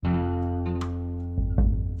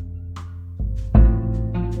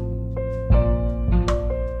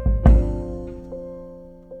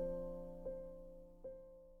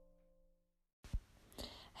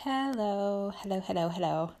Hello.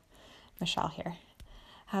 Michelle here.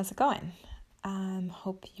 How's it going?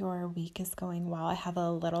 Hope your week is going well. I have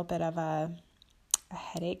a little bit of a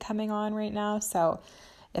headache coming on right now, so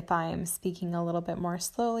if I'm speaking a little bit more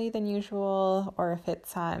slowly than usual, or if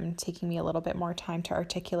it's taking me a little bit more time to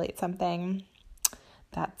articulate something,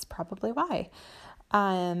 that's probably why.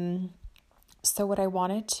 So what I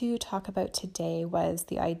wanted to talk about today was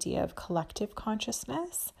the idea of collective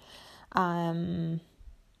consciousness.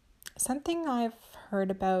 Something I've heard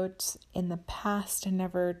about in the past and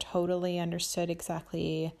never totally understood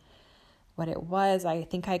exactly what it was. I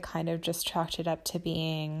think I kind of just chalked it up to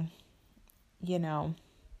being,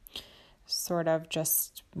 sort of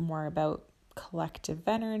just more about collective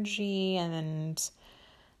energy and,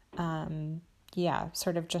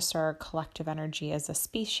 sort of just our collective energy as a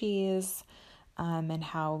species, and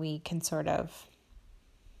how we can sort of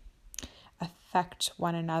affect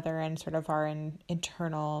one another and sort of our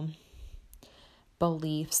internal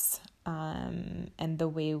beliefs, and the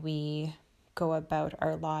way we go about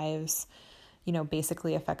our lives,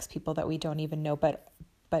 basically affects people that we don't even know, but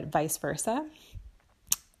vice versa.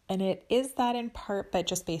 And it is that in part, but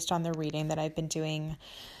just based on the reading that I've been doing,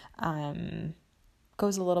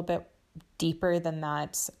 goes a little bit deeper than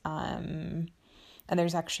that. And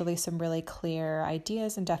there's actually some really clear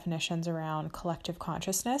ideas and definitions around collective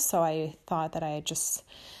consciousness. So I thought that I'd just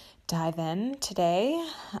dive in today.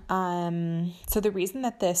 So the reason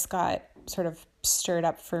that this got sort of stirred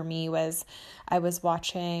up for me was I was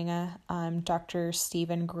watching Dr.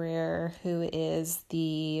 Stephen Greer, who is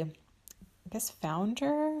the,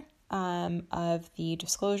 founder of the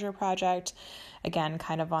Disclosure Project. Again,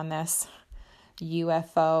 kind of on this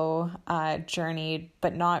UFO journey,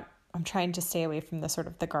 but not, I'm trying to stay away from the sort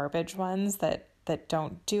of the garbage ones that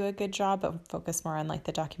don't do a good job, but focus more on like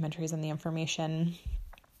the documentaries and the information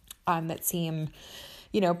that seem,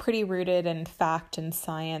 pretty rooted in fact and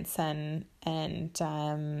science and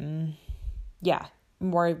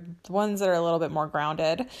more ones that are a little bit more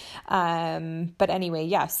grounded. But anyway,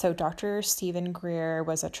 so Dr. Stephen Greer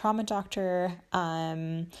was a trauma doctor.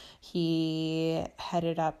 He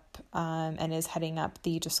headed up and is heading up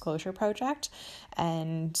the Disclosure Project,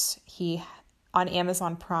 and he, on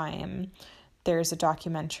Amazon Prime, there's a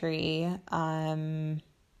documentary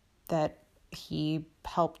that he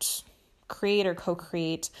helped create or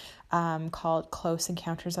co-create called Close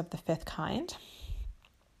Encounters of the Fifth Kind.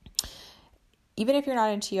 Even if you're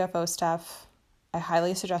not into UFO stuff, I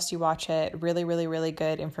highly suggest you watch it. Really, really, really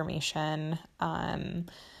good information.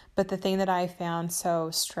 But the thing that I found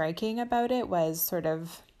so striking about it was sort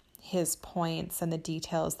of his points and the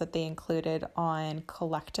details that they included on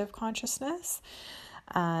collective consciousness.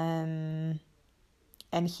 And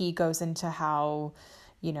he goes into how,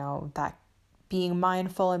 that being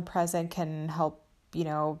mindful and present can help,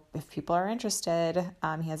 if people are interested.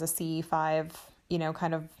 He has a CE5,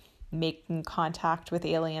 kind of making contact with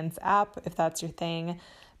aliens app, if that's your thing.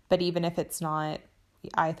 But even if it's not,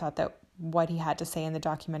 I thought that what he had to say in the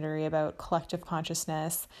documentary about collective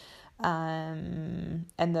consciousness, and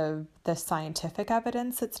the scientific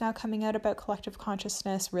evidence that's now coming out about collective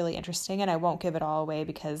consciousness, really interesting. And I won't give it all away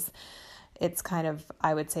because it's kind of,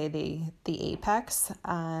 I would say, the apex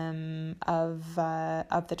of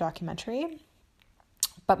the documentary.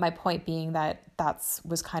 But my point being that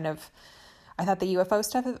was kind of, I thought the UFO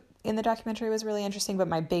stuff in the documentary was really interesting, but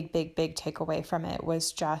my big takeaway from it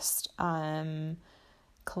was just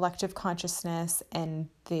collective consciousness and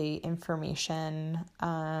the information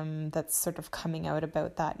that's sort of coming out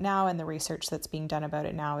about that now, and the research that's being done about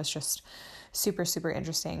it now is just super, super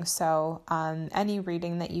interesting. So any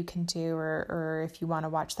reading that you can do, or if you want to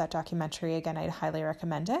watch that documentary, again, I'd highly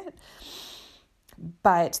recommend it.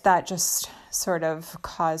 But that just sort of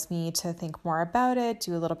caused me to think more about it,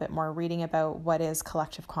 do a little bit more reading about what is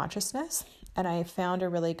collective consciousness. And I found a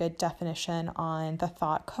really good definition on the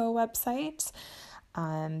Thought Co. website.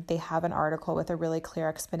 They have an article with a really clear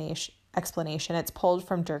explanation. It's pulled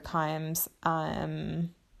from Durkheim's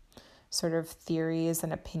sort of theories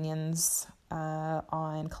and opinions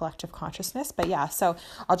on collective consciousness. But so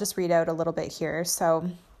I'll just read out a little bit here.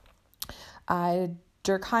 So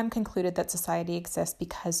Durkheim concluded that society exists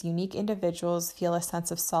because unique individuals feel a sense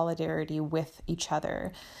of solidarity with each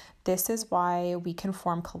other. This is why we can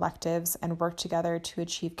form collectives and work together to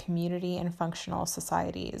achieve community and functional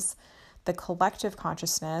societies. The collective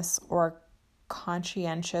consciousness, or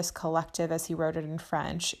conscientious collective as he wrote it in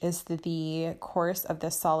French, is the course of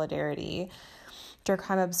this solidarity.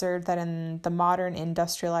 Durkheim observed that in the modern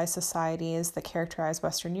industrialized societies that characterize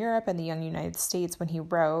Western Europe and the young United States when he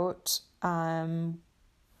wrote,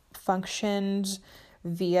 functioned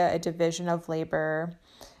via a division of labor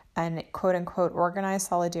and quote unquote organized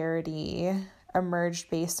solidarity emerged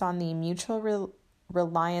based on the mutual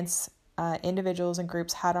reliance individuals and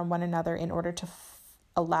groups had on one another in order to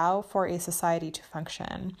allow for a society to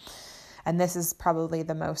function. And this is probably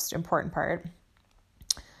the most important part.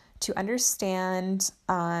 To understand,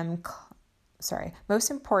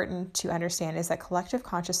 most important to understand is that collective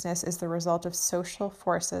consciousness is the result of social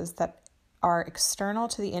forces that are external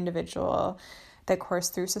to the individual, that course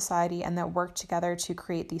through society, and that work together to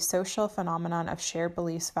create the social phenomenon of shared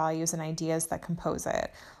beliefs, values, and ideas that compose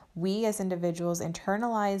it. We as individuals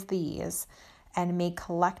internalize these and make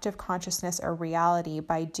collective consciousness a reality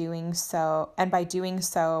by doing so,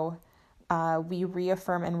 we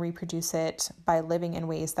reaffirm and reproduce it by living in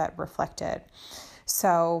ways that reflect it.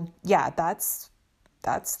 So yeah, that's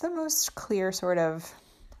the most clear sort of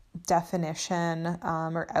definition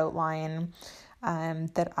or outline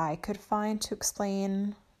that I could find to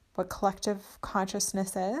explain what collective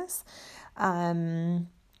consciousness is. And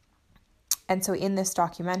so in this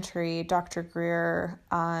documentary, Dr. Greer,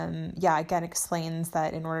 again explains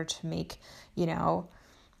that in order to make,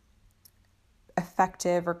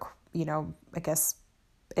 effective or, I guess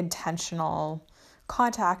intentional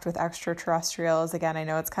contact with extraterrestrials, again, I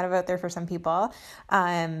know it's kind of out there for some people,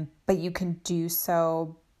 but you can do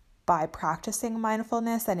so by practicing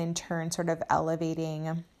mindfulness and in turn sort of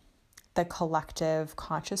elevating the collective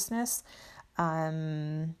consciousness.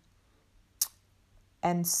 And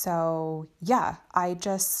so, I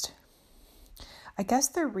guess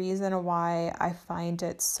the reason why I find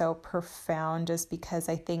it so profound is because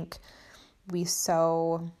I think at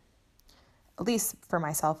least for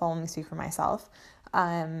myself, I'll only speak for myself,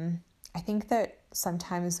 I think that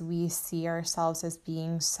sometimes we see ourselves as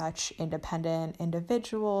being such independent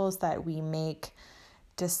individuals that we make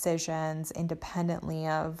decisions independently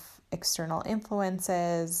of external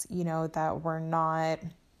influences, that we're not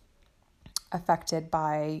affected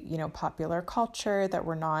by, popular culture, that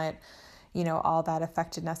we're not, all that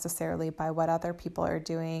affected necessarily by what other people are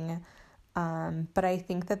doing. But I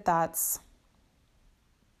think that that's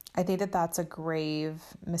a grave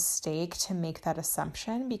mistake to make that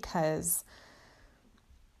assumption, because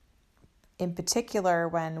in particular,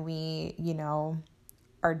 when we,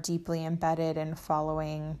 are deeply embedded in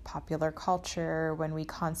following popular culture, when we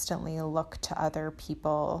constantly look to other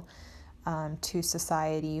people, to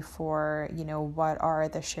society for, what are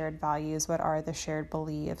the shared values, what are the shared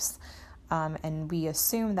beliefs, and we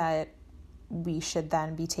assume that we should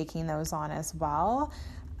then be taking those on as well.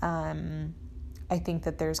 I think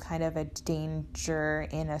that there's kind of a danger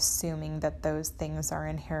in assuming that those things are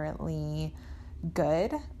inherently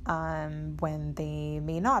good when they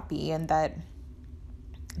may not be, and that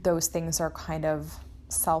those things are kind of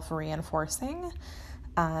self-reinforcing.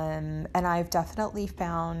 And I've definitely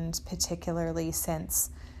found, particularly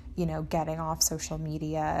since, getting off social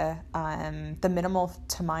media, the Minimal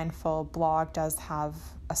to Mindful blog does have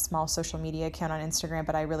a small social media account on Instagram,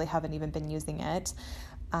 but I really haven't even been using it.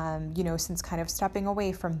 Since kind of stepping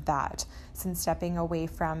away from that, since stepping away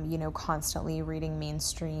from, constantly reading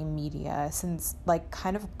mainstream media, since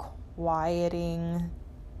kind of quieting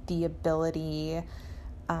the ability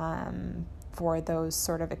for those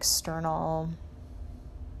sort of external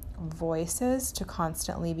voices to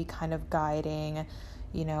constantly be kind of guiding,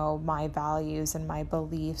 my values and my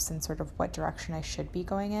beliefs and sort of what direction I should be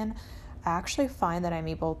going in. I actually find that I'm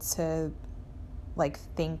able to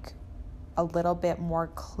think a little bit more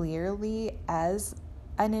clearly as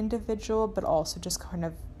an individual, but also just kind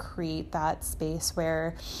of create that space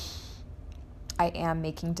where I am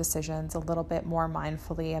making decisions a little bit more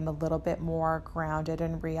mindfully. I'm a little bit more grounded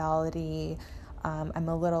in reality. I'm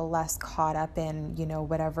a little less caught up in,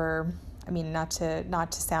 whatever, not to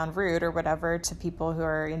sound rude or whatever to people who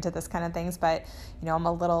are into this kind of things, but, I'm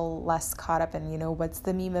a little less caught up in, what's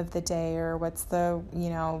the meme of the day, or what's the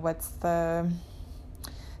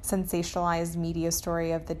sensationalized media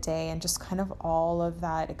story of the day, and just kind of all of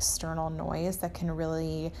that external noise that can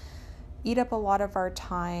really eat up a lot of our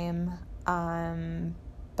time,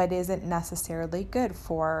 but isn't necessarily good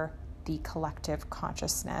for the collective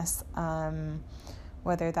consciousness,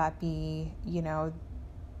 whether that be,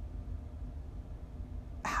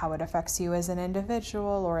 how it affects you as an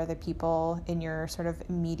individual or the people in your sort of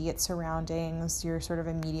immediate surroundings, your sort of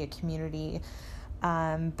immediate community,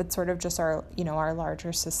 but sort of just our, our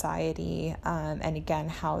larger society, and again,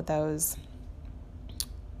 how those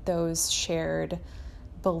shared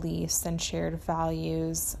beliefs and shared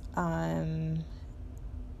values, and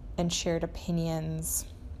shared opinions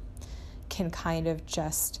can kind of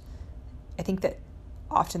just, I think that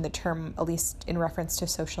often the term, at least in reference to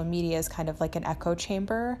social media, is kind of like an echo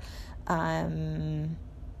chamber,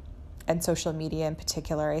 and social media in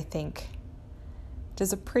particular, I think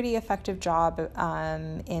does a pretty effective job,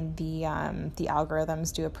 and the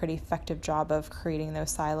algorithms do a pretty effective job of creating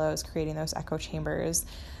those silos, creating those echo chambers,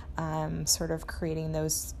 sort of creating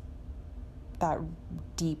that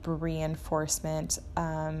deep reinforcement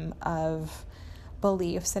of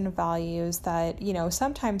beliefs and values that, you know,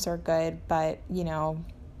 sometimes are good, but, you know,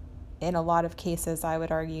 in a lot of cases, I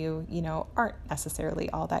would argue, you know, aren't necessarily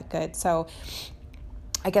all that good. So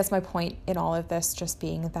I guess my point in all of this just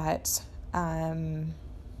being that I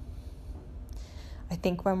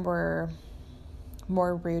think when we're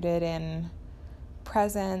more rooted in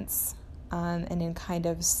presence, and in kind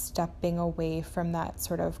of stepping away from that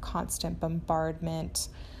sort of constant bombardment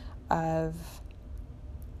of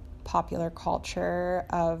popular culture,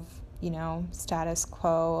 of, you know, status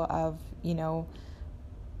quo, of, you know,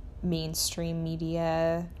 mainstream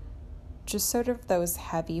media, just sort of those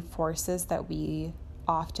heavy forces that we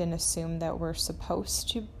often assume that we're supposed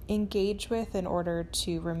to engage with in order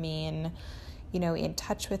to remain, you know, in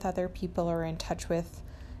touch with other people or in touch with,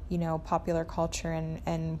 you know, popular culture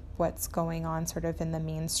and what's going on sort of in the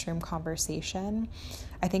mainstream conversation.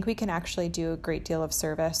 I think we can actually do a great deal of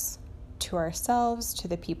service to ourselves, to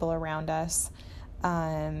the people around us,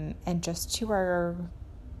 and just to our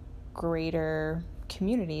greater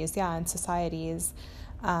communities, and societies.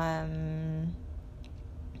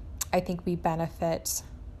 I think we benefit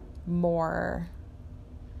more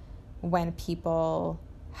when people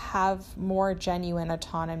have more genuine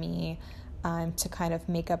autonomy, to kind of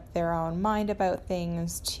make up their own mind about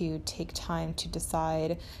things, to take time to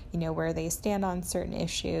decide, you know, where they stand on certain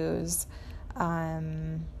issues,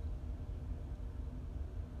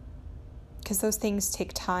 because those things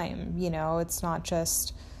take time, you know. It's not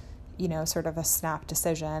just, you know, sort of a snap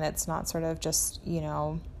decision. It's not sort of just, you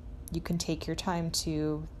know, you can take your time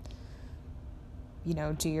to, you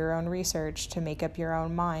know, do your own research, to make up your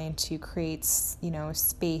own mind, to create, you know,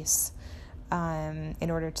 space, in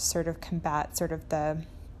order to sort of combat sort of the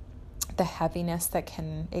heaviness that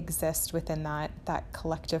can exist within that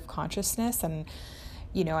collective consciousness. And,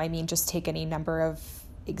 you know, I mean, just take any number of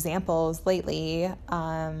examples lately,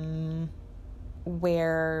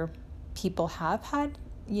 where people have had,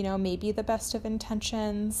 you know, maybe the best of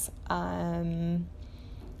intentions.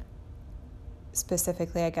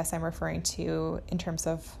 Specifically, I guess I'm referring to in terms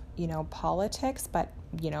of, you know, politics, but,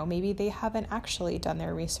 you know, maybe they haven't actually done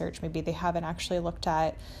their research. Maybe they haven't actually looked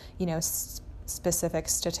at, you know, specific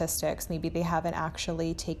statistics. Maybe they haven't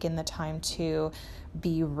actually taken the time to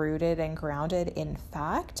be rooted and grounded in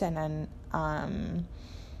fact, and then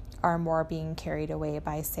are more being carried away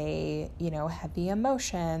by, say, you know, heavy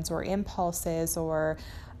emotions or impulses, or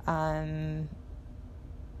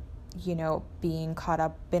you know, being caught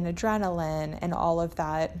up in adrenaline and all of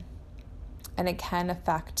that. And it can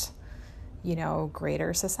affect, you know,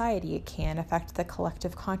 greater society. It can affect the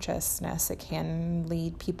collective consciousness. It can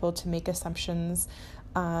lead people to make assumptions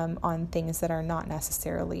on things that are not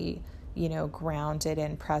necessarily, you know, grounded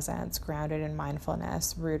in presence, grounded in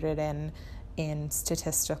mindfulness, rooted in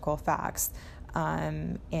statistical facts.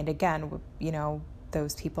 And again, you know,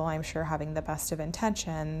 those people, I'm sure, having the best of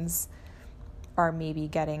intentions, are maybe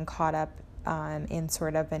getting caught up in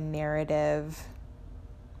sort of a narrative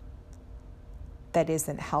that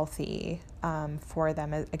isn't healthy for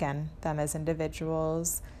them, again, them as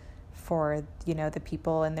individuals, for, you know, the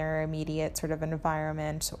people in their immediate sort of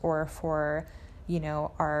environment, or for, you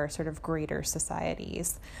know, our sort of greater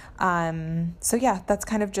societies. So yeah, that's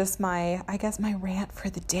kind of just my rant for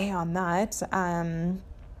the day on that.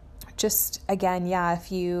 Just again, yeah, if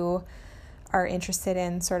you are interested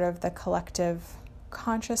in sort of the collective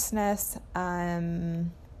consciousness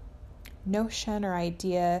notion or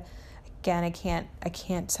idea, again, I can't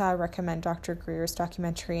recommend Dr. Greer's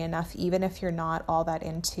documentary enough. Even if you're not all that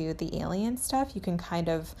into the alien stuff, you can kind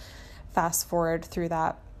of fast forward through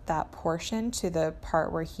that portion to the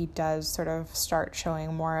part where he does sort of start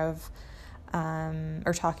showing more of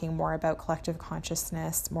or talking more about collective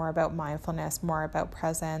consciousness, more about mindfulness, more about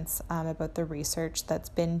presence, about the research that's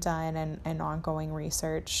been done and ongoing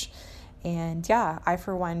research. And yeah, I,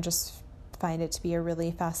 for one, just find it to be a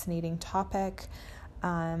really fascinating topic.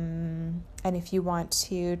 And if you want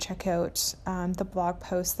to check out the blog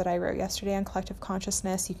post that I wrote yesterday on collective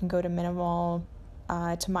consciousness, you can go to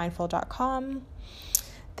minimaltomindful.com.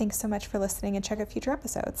 Thanks so much for listening, and check out future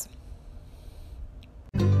episodes.